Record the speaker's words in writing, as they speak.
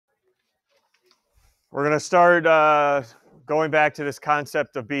We're going to start going back to this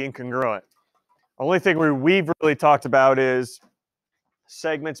concept of being congruent. Only thing we've really talked about is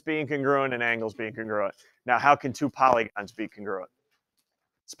segments being congruent and angles being congruent. Now, how can two polygons be congruent?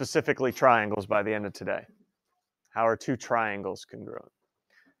 Specifically triangles by the end of today. How are two triangles congruent?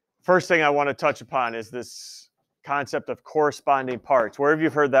 First thing I want to touch upon is this concept of corresponding parts. Where have you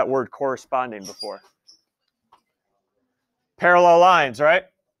heard that word corresponding before? Parallel lines, right?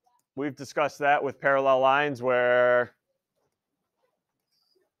 We've discussed that with parallel lines where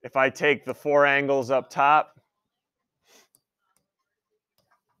if I take the four angles up top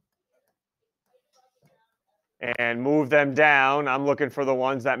and move them down, I'm looking for the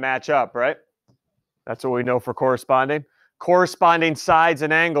ones that match up, right? That's what we know for corresponding. Corresponding sides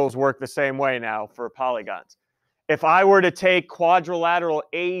and angles work the same way now for polygons. If I were to take quadrilateral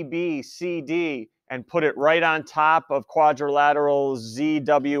ABCD and put it right on top of quadrilateral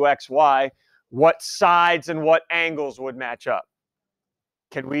ZWXY, what sides and what angles would match up?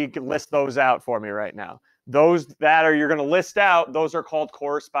 Can we list those out for me right now? Those that are you're going to list out, those are called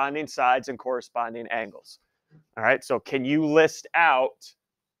corresponding sides and corresponding angles. All right, so can you list out,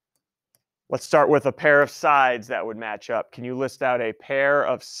 let's start with a pair of sides that would match up. Can you list out a pair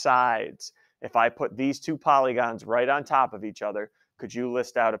of sides? If I put these two polygons right on top of each other, could you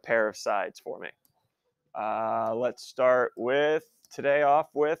list out a pair of sides for me? Let's start with, today off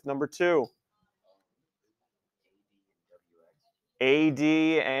with number 2. AD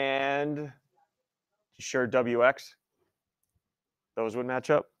and, you sure WX? Those would match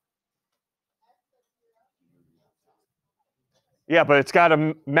up? Yeah, but it's got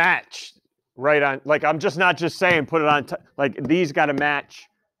to match right on. Like, I'm just not just saying put it on. Like, these got to match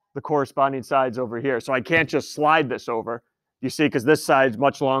the corresponding sides over here. So I can't just slide this over. You see, because this side's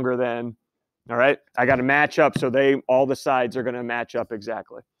much longer than. All right, I got to match up so all the sides are going to match up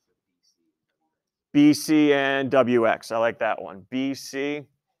exactly. BC and WX. I like that one. BC,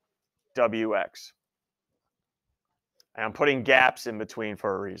 WX. And I'm putting gaps in between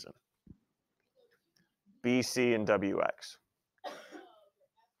for a reason. BC and WX.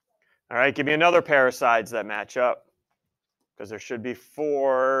 All right, give me another pair of sides that match up, because there should be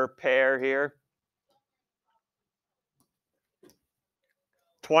 4 pair here.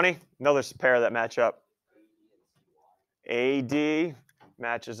 20, another pair that match up. AD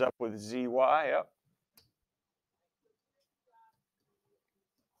matches up with ZY, yep.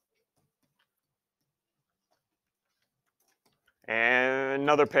 And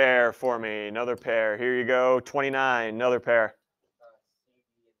another pair for me, another pair. Here you go, 29, another pair.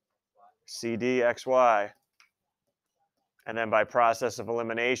 CD, XY. And then by process of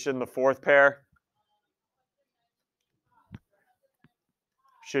elimination, the 4th pair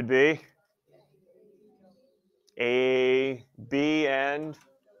should be AB and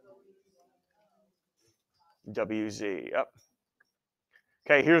WZ, yep.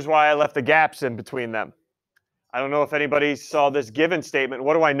 Okay, here's why I left the gaps in between them. I don't know if anybody saw this given statement.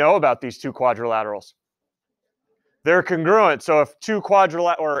 What do I know about these two quadrilaterals? They're congruent. So if two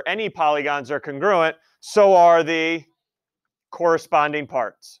or any polygons are congruent, so are the corresponding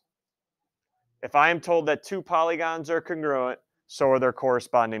parts. If I am told that two polygons are congruent, so are their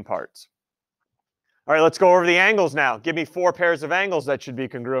corresponding parts. All right, let's go over the angles now. Give me 4 pairs of angles that should be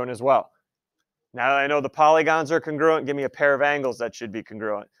congruent as well. Now that I know the polygons are congruent, give me a pair of angles that should be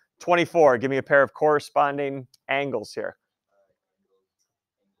congruent. 24, give me a pair of corresponding angles here.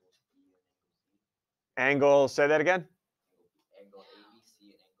 Angle, say that again? Angle ABC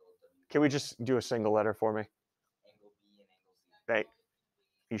and angle W. Can we just do a single letter for me? Angle B and angle Z. Hey,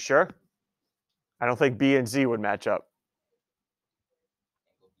 you sure? I don't think B and Z would match up.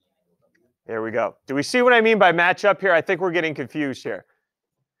 Angle B and angle W. There we go. Do we see what I mean by match up here? I think we're getting confused here.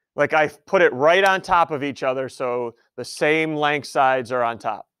 Like I put it right on top of each other so the same length sides are on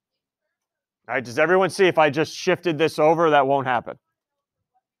top. All right, does everyone see if I just shifted this over, that won't happen?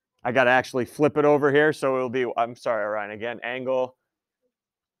 I got to actually flip it over here, so it'll be, I'm sorry, Ryan, again, angle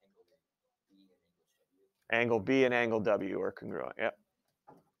B and angle W are congruent, yep.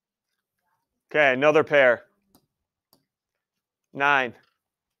 Okay, another pair. 9.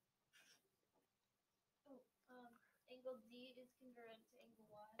 Angle D is congruent to angle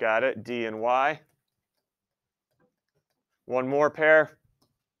Y. Got it, D and Y. One more pair.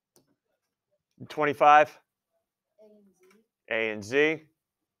 25. A and Z.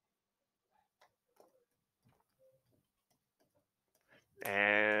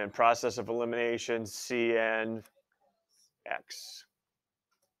 And process of elimination, C and X.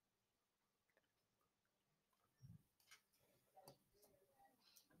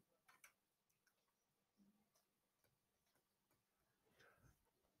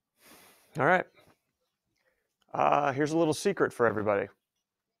 All right. Here's a little secret for everybody.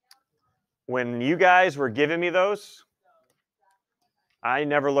 When you guys were giving me those, I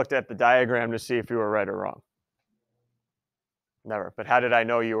never looked at the diagram to see if you were right or wrong. Never. But how did I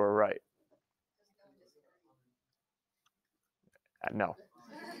know you were right? No.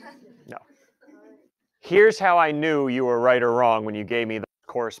 No. Here's how I knew you were right or wrong when you gave me the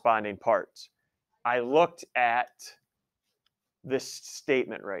corresponding parts. I looked at this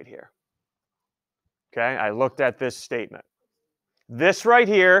statement right here. Okay, I looked at this statement. This right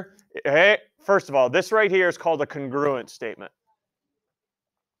here, hey, first of all, this right here is called a congruent statement.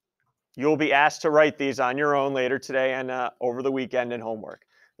 You'll be asked to write these on your own later today and over the weekend in homework.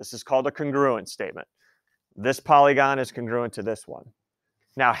 This is called a congruent statement. This polygon is congruent to this one.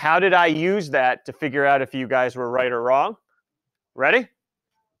 Now, how did I use that to figure out if you guys were right or wrong? Ready?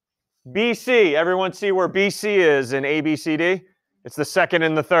 BC. Everyone see where BC is in ABCD? It's the second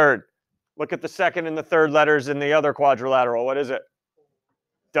and the third. Look at the second and the third letters in the other quadrilateral. What is it?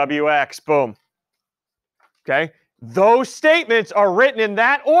 WX. Boom. Okay? Those statements are written in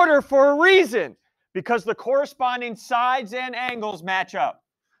that order for a reason, because the corresponding sides and angles match up.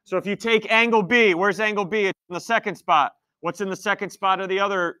 So if you take angle B, where's angle B? It's in the second spot. What's in the second spot of the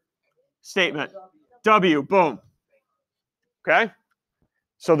other statement? W. Boom. Okay?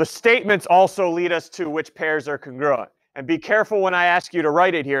 So the statements also lead us to which pairs are congruent. And be careful when I ask you to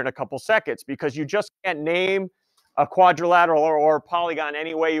write it here in a couple seconds, because you just can't name a quadrilateral or a polygon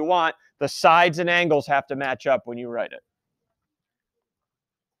any way you want. The sides and angles have to match up when you write it.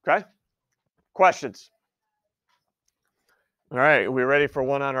 Okay? Questions? All right, we ready for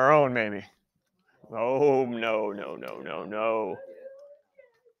one on our own, maybe? Oh, no, no, no, no, no.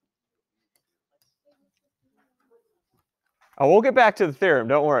 Oh, we'll get back to the theorem.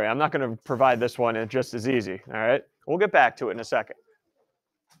 Don't worry. I'm not going to provide this one just as easy. All right? We'll get back to it in a second.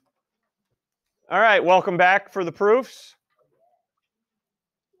 All right, welcome back for the proofs.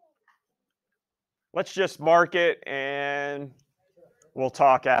 Let's just mark it and we'll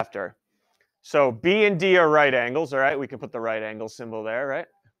talk after. So B and D are right angles, all right? We can put the right angle symbol there, right?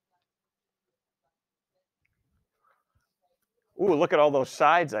 Ooh, look at all those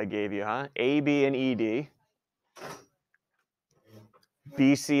sides I gave you, huh? AB and ED.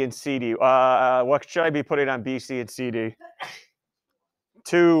 BC and CD. What should I be putting on BC and CD?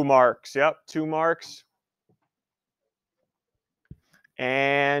 2 marks. Yep, 2 marks.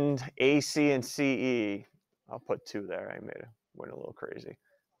 And AC and CE. I'll put 2 there. Went a little crazy.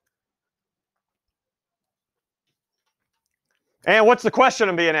 And what's the question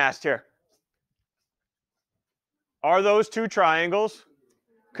I'm being asked here? Are those 2 triangles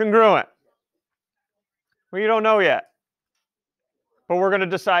congruent? Well, you don't know yet. But we're going to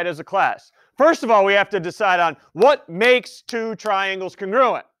decide as a class. First of all, we have to decide on what makes 2 triangles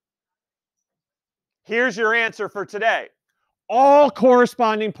congruent. Here's your answer for today. All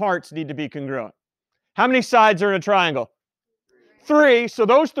corresponding parts need to be congruent. How many sides are in a triangle? 3. So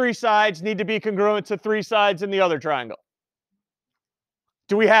those 3 sides need to be congruent to 3 sides in the other triangle.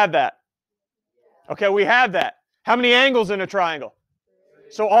 Do we have that? Okay, we have that. How many angles in a triangle?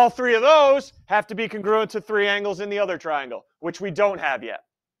 So all 3 of those have to be congruent to 3 angles in the other triangle, which we don't have yet.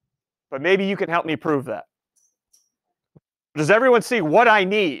 But maybe you can help me prove that. Does everyone see what I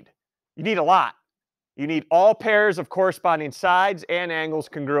need? You need a lot. You need all pairs of corresponding sides and angles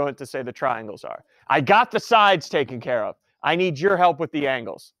congruent to say the triangles are. I got the sides taken care of. I need your help with the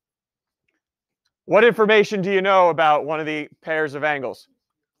angles. What information do you know about one of the pairs of angles?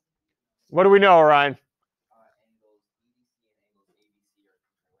 What do we know, Ryan?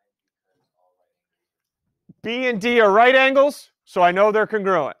 B and D are right angles, so I know they're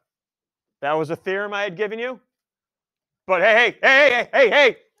congruent. That was a theorem I had given you. But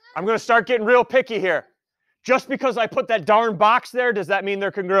hey, I'm going to start getting real picky here. Just because I put that darn box there, does that mean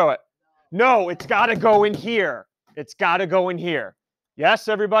they're congruent? No, it's got to go in here. It's got to go in here. Yes,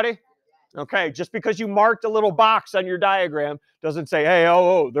 everybody? Okay, just because you marked a little box on your diagram doesn't say, hey,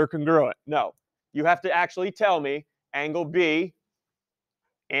 oh, they're congruent. No, you have to actually tell me angle B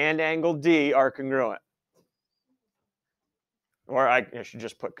and angle D are congruent. Or I should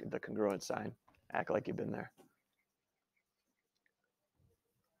just put the congruent sign. Act like you've been there.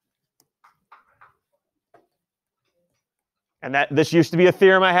 And this used to be a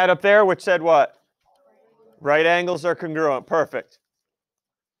theorem I had up there, which said what? Right angles are congruent. Perfect.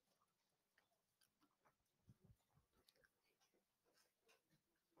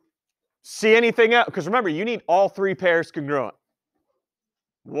 See anything else? Because remember, you need all 3 pairs congruent.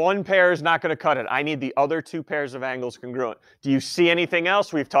 One pair is not going to cut it. I need the other 2 pairs of angles congruent. Do you see anything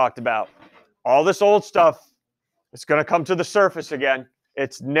else we've talked about? All this old stuff, it's going to come to the surface again.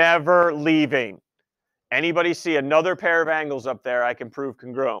 It's never leaving. Anybody see another pair of angles up there I can prove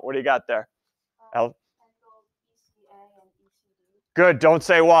congruent? What do you got there? Angle BCA and ECD. Good. Don't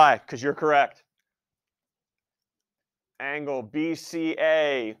say why, because you're correct. Angle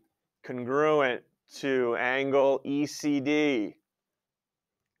BCA congruent to angle ECD.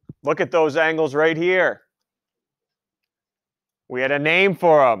 Look at those angles right here. We had a name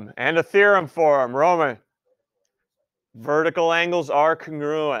for them and a theorem for them. Roman, vertical angles are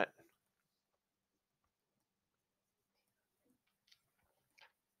congruent.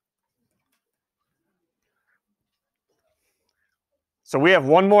 So we have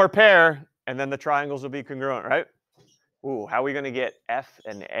one more pair, and then the triangles will be congruent, right? Ooh, how are we going to get F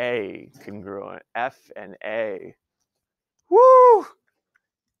and A congruent? F and A. Woo!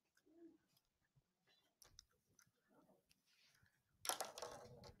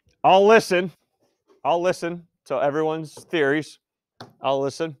 I'll listen to everyone's theories. I'll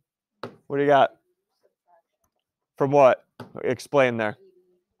listen. What do you got? From what? Explain there.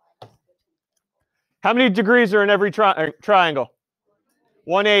 How many degrees are in every triangle?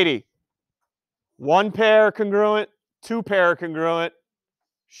 180. One pair congruent, two pair congruent.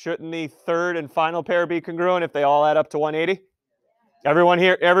 Shouldn't the third and final pair be congruent if they all add up to 180? Everyone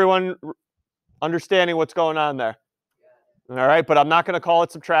here, everyone understanding what's going on there? All right, but I'm not going to call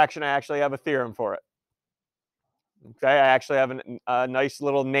it subtraction. I actually have a theorem for it. Okay, I actually have a nice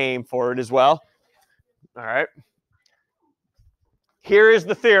little name for it as well. All right. Here is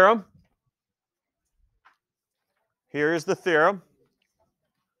the theorem. Here is the theorem.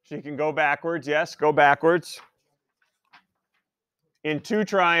 So you can go backwards. Yes, go backwards. In two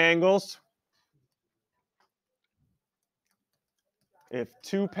triangles, if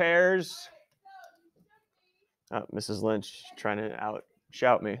two pairs, oh, Mrs. Lynch trying to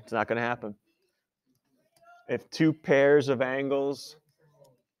shout me. It's not going to happen. If two pairs of angles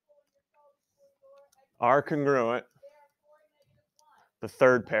are congruent, the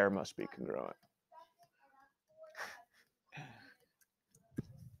third pair must be congruent.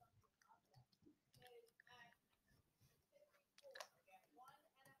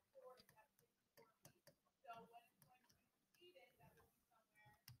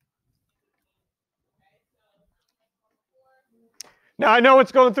 Now, I know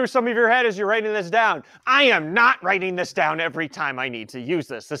what's going through some of your head as you're writing this down. I am not writing this down every time I need to use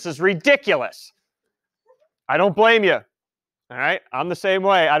this. This is ridiculous. I don't blame you. All right? I'm the same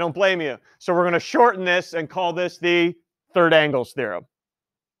way. I don't blame you. So we're going to shorten this and call this the third angles theorem.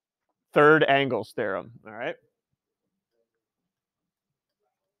 Third angles theorem. All right?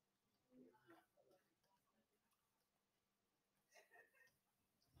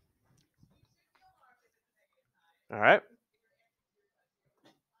 All right?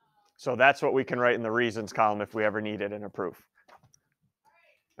 So that's what we can write in the reasons column if we ever need it in a proof.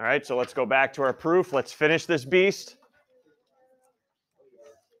 All right, so let's go back to our proof. Let's finish this beast.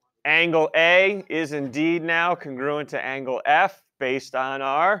 Angle A is indeed now congruent to angle F based on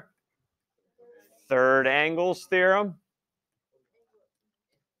our third angles theorem.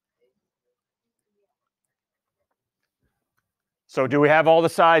 So do we have all the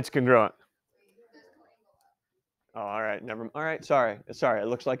sides congruent? Oh, all right, never. All right, sorry. It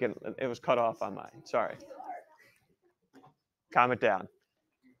looks like it was cut off on mine. Sorry. Calm it down.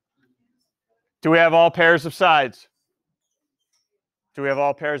 Do we have all pairs of sides? Do we have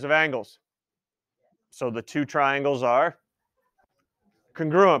all pairs of angles? So the two triangles are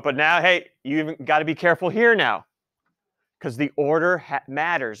congruent. But now, hey, you even got to be careful here now, because the order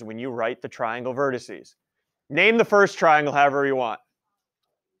matters when you write the triangle vertices. Name the first triangle however you want.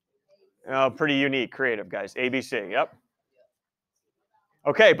 Oh, pretty unique, creative, guys. ABC, yep.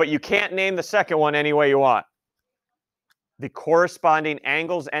 Okay, but you can't name the second one any way you want. The corresponding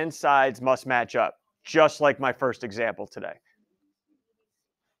angles and sides must match up, just like my first example today.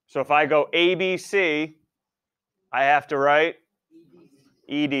 So if I go ABC, I have to write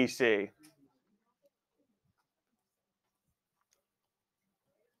EDC.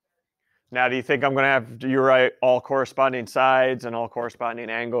 Now, do you think I'm going to have you write all corresponding sides and all corresponding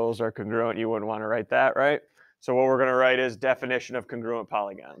angles are congruent? You wouldn't want to write that, right? So what we're going to write is definition of congruent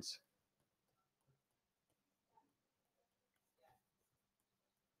polygons.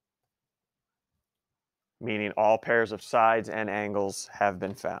 Meaning all pairs of sides and angles have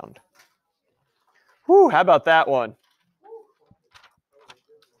been found. Whew, how about that one?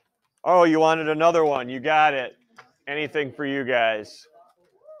 Oh, you wanted another one. You got it. Anything for you guys.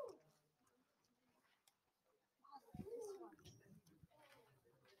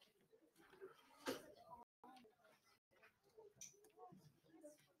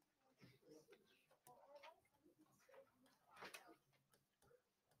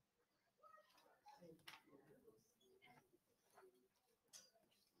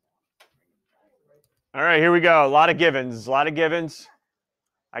 All right, here we go. A lot of givens. A lot of givens.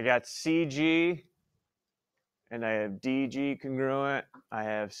 I got CG, and I have DG congruent. I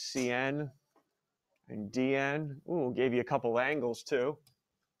have CN and DN. Ooh, gave you a couple angles too.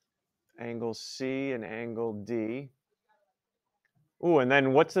 Angle C and angle D. Ooh, and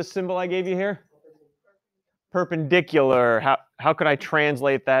then what's the symbol I gave you here? Perpendicular. How could I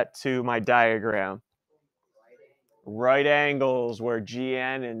translate that to my diagram? Right angles where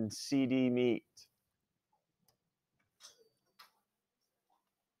GN and CD meet.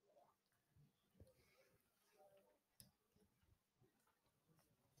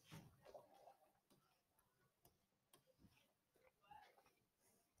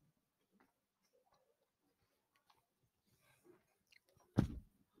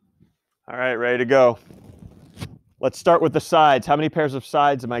 All right, ready to go. Let's start with the sides. How many pairs of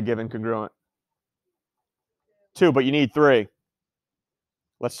sides am I given congruent? 2, but you need 3.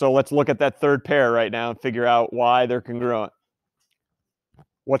 Let's look at that third pair right now and figure out why they're congruent.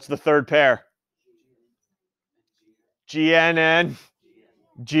 What's the third pair? GN and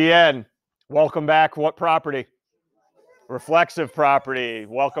GN. Welcome back. What property? Reflexive property.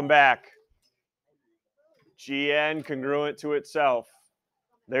 Welcome back. GN congruent to itself.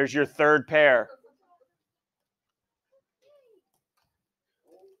 There's your third pair.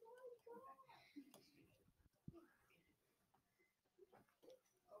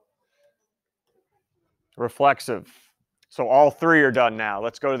 Reflexive. So all 3 are done now.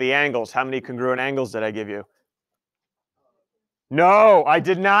 Let's go to the angles. How many congruent angles did I give you? No, I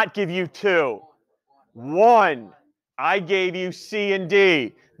did not give you 2. 1. I gave you C and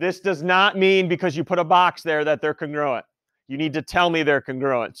D. This does not mean because you put a box there that they're congruent. You need to tell me they're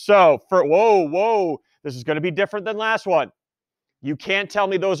congruent. So for, whoa, this is going to be different than last one. You can't tell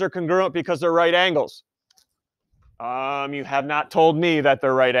me those are congruent because they're right angles. You have not told me that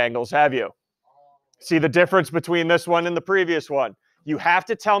they're right angles, have you? See the difference between this one and the previous one? You have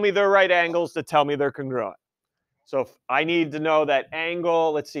to tell me they're right angles to tell me they're congruent. So if I need to know that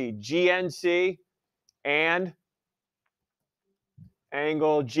angle, let's see, GNC and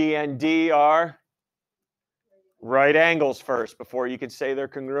angle GND are right angles first before you can say they're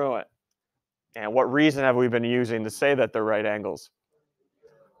congruent. And what reason have we been using to say that they're right angles?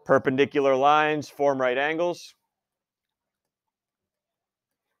 Perpendicular lines form right angles.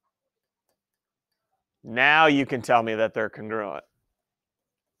 Now you can tell me that they're congruent.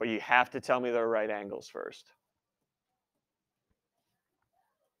 But you have to tell me they're right angles first.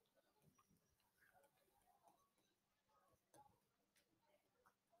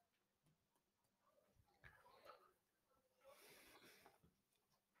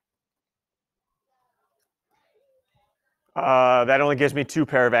 That only gives me 2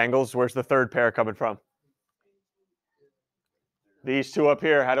 pair of angles. Where's the third pair coming from? These 2 up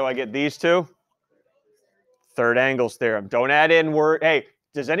here. How do I get these 2? Third angles theorem. Don't add in word. Hey,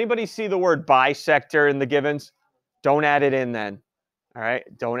 does anybody see the word bisector in the givens? Don't add it in then. All right?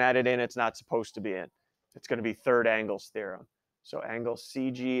 Don't add it in. It's not supposed to be in. It's going to be third angles theorem. So angle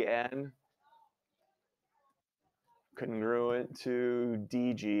CGN congruent to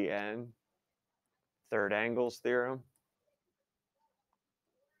DGN. Third angles theorem.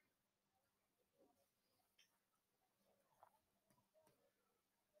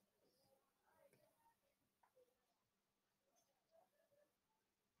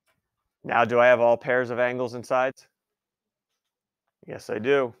 Now, do I have all pairs of angles and sides? Yes, I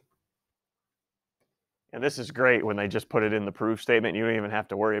do. And this is great when they just put it in the proof statement. You don't even have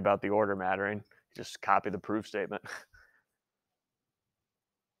to worry about the order mattering. Just copy the proof statement.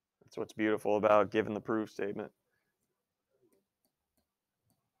 That's what's beautiful about giving the proof statement.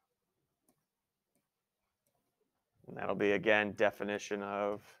 And that'll be, again, definition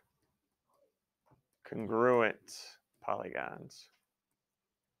of congruent polygons.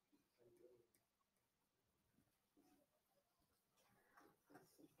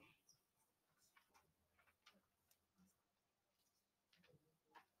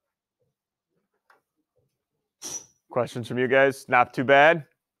 Questions from you guys? Not too bad?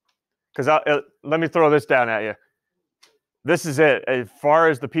 Because let me throw this down at you. This is it. As far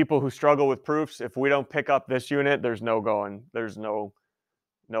as the people who struggle with proofs, if we don't pick up this unit, there's no going. There's no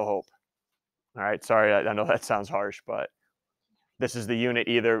hope. All right, sorry, I know that sounds harsh, but this is the unit.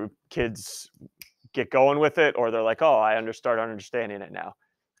 Either kids get going with it or they're like, oh, I start understanding it now.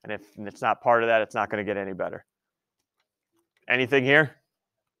 And if it's not part of that, it's not going to get any better. Anything here?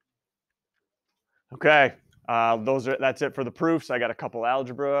 Okay, that's it for the proofs. I got a couple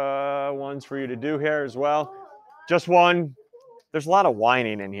algebra ones for you to do here as well. Just one. There's a lot of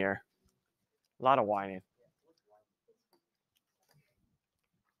whining in here. A lot of whining.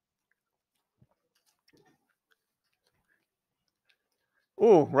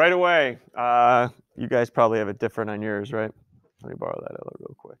 Ooh, right away. You guys probably have it different on yours, right? Let me borrow that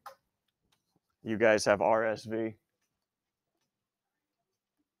real quick. You guys have RSV.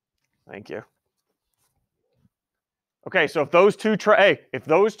 Thank you. Okay, so if those two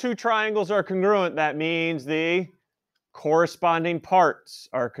triangles are congruent, that means the corresponding parts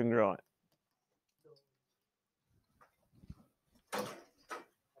are congruent.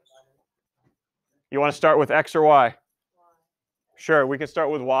 You want to start with X or Y? Sure, we can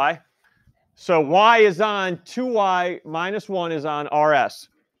start with Y. So Y is on 2Y minus 1 is on RS.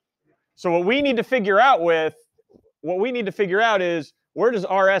 So what we need to figure out is where does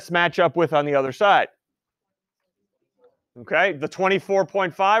RS match up with on the other side? Okay, the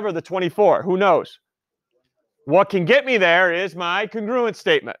 24.5 or the 24? Who knows? What can get me there is my congruent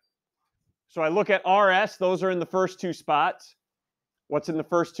statement. So I look at RS, those are in the first two spots. What's in the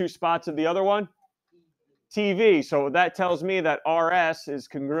first two spots of the other one? TV. So that tells me that RS is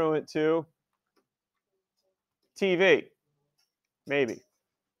congruent to TV. Maybe.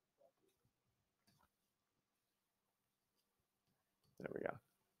 There we go.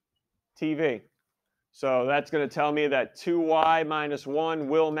 TV. So that's going to tell me that 2y minus 1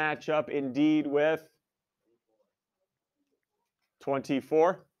 will match up indeed with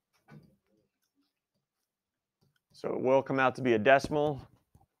 24. So it will come out to be a decimal.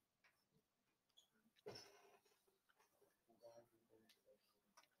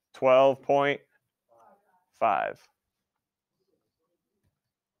 $12.5.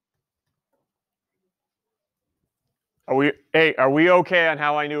 Are we okay on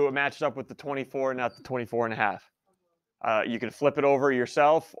how I knew it matched up with the 24 and not the 24 and a half? You can flip it over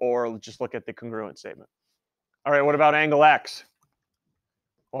yourself or just look at the congruent statement. All right, what about angle X?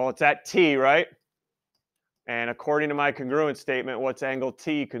 Well, it's at T, right? And according to my congruent statement, what's angle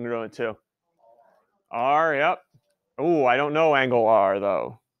T congruent to? R, yep. Ooh, I don't know angle R,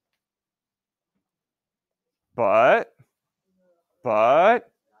 though. But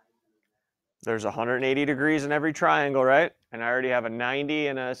there's 180 degrees in every triangle, right? And I already have a 90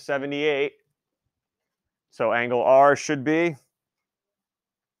 and a 78. So angle R should be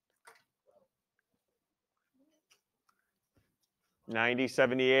 90,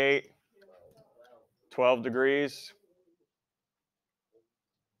 78, 12 degrees.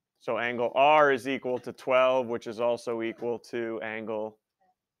 So angle R is equal to 12, which is also equal to angle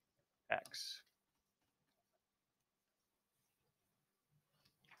X.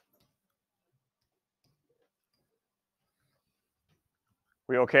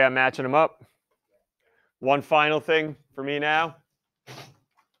 We okay on matching them up? One final thing for me now.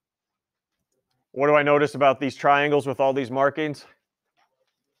 What do I notice about these triangles with all these markings?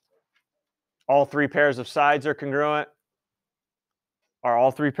 All three pairs of sides are congruent. Are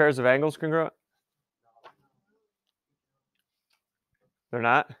all three pairs of angles congruent? They're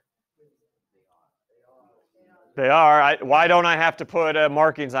not? They are. Why don't I have to put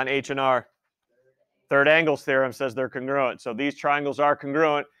markings on H and R? Third angles theorem says they're congruent. So these triangles are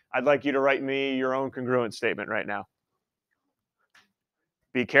congruent. I'd like you to write me your own congruent statement right now.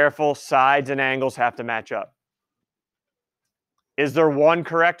 Be careful, sides and angles have to match up. Is there one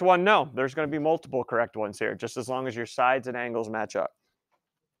correct one? No, there's going to be multiple correct ones here, just as long as your sides and angles match up.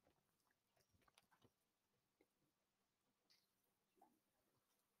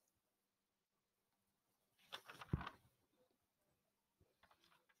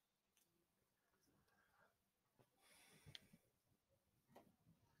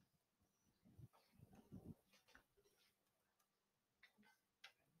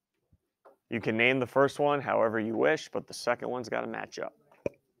 You can name the first one however you wish, but the second one's got to match up.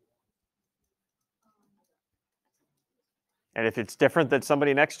 And if it's different than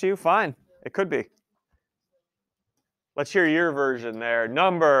somebody next to you, fine. It could be. Let's hear your version there.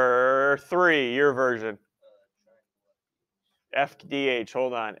 Number 3, your version. FDH,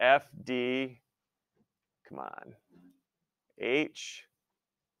 hold on. FD, come on. H,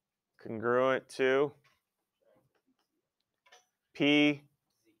 congruent to P.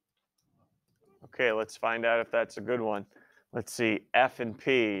 Okay, let's find out if that's a good one. Let's see, F and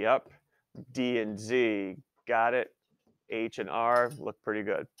P, yep. D and Z, got it. H and R look pretty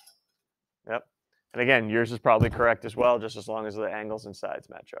good. Yep. And again, yours is probably correct as well, just as long as the angles and sides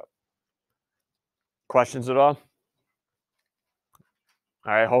match up. Questions at all?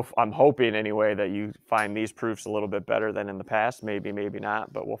 All right, I'm hoping anyway that you find these proofs a little bit better than in the past. Maybe, maybe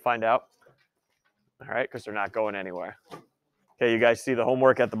not, but we'll find out. All right, because they're not going anywhere. Okay, you guys see the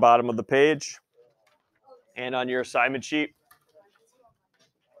homework at the bottom of the page and on your assignment sheet.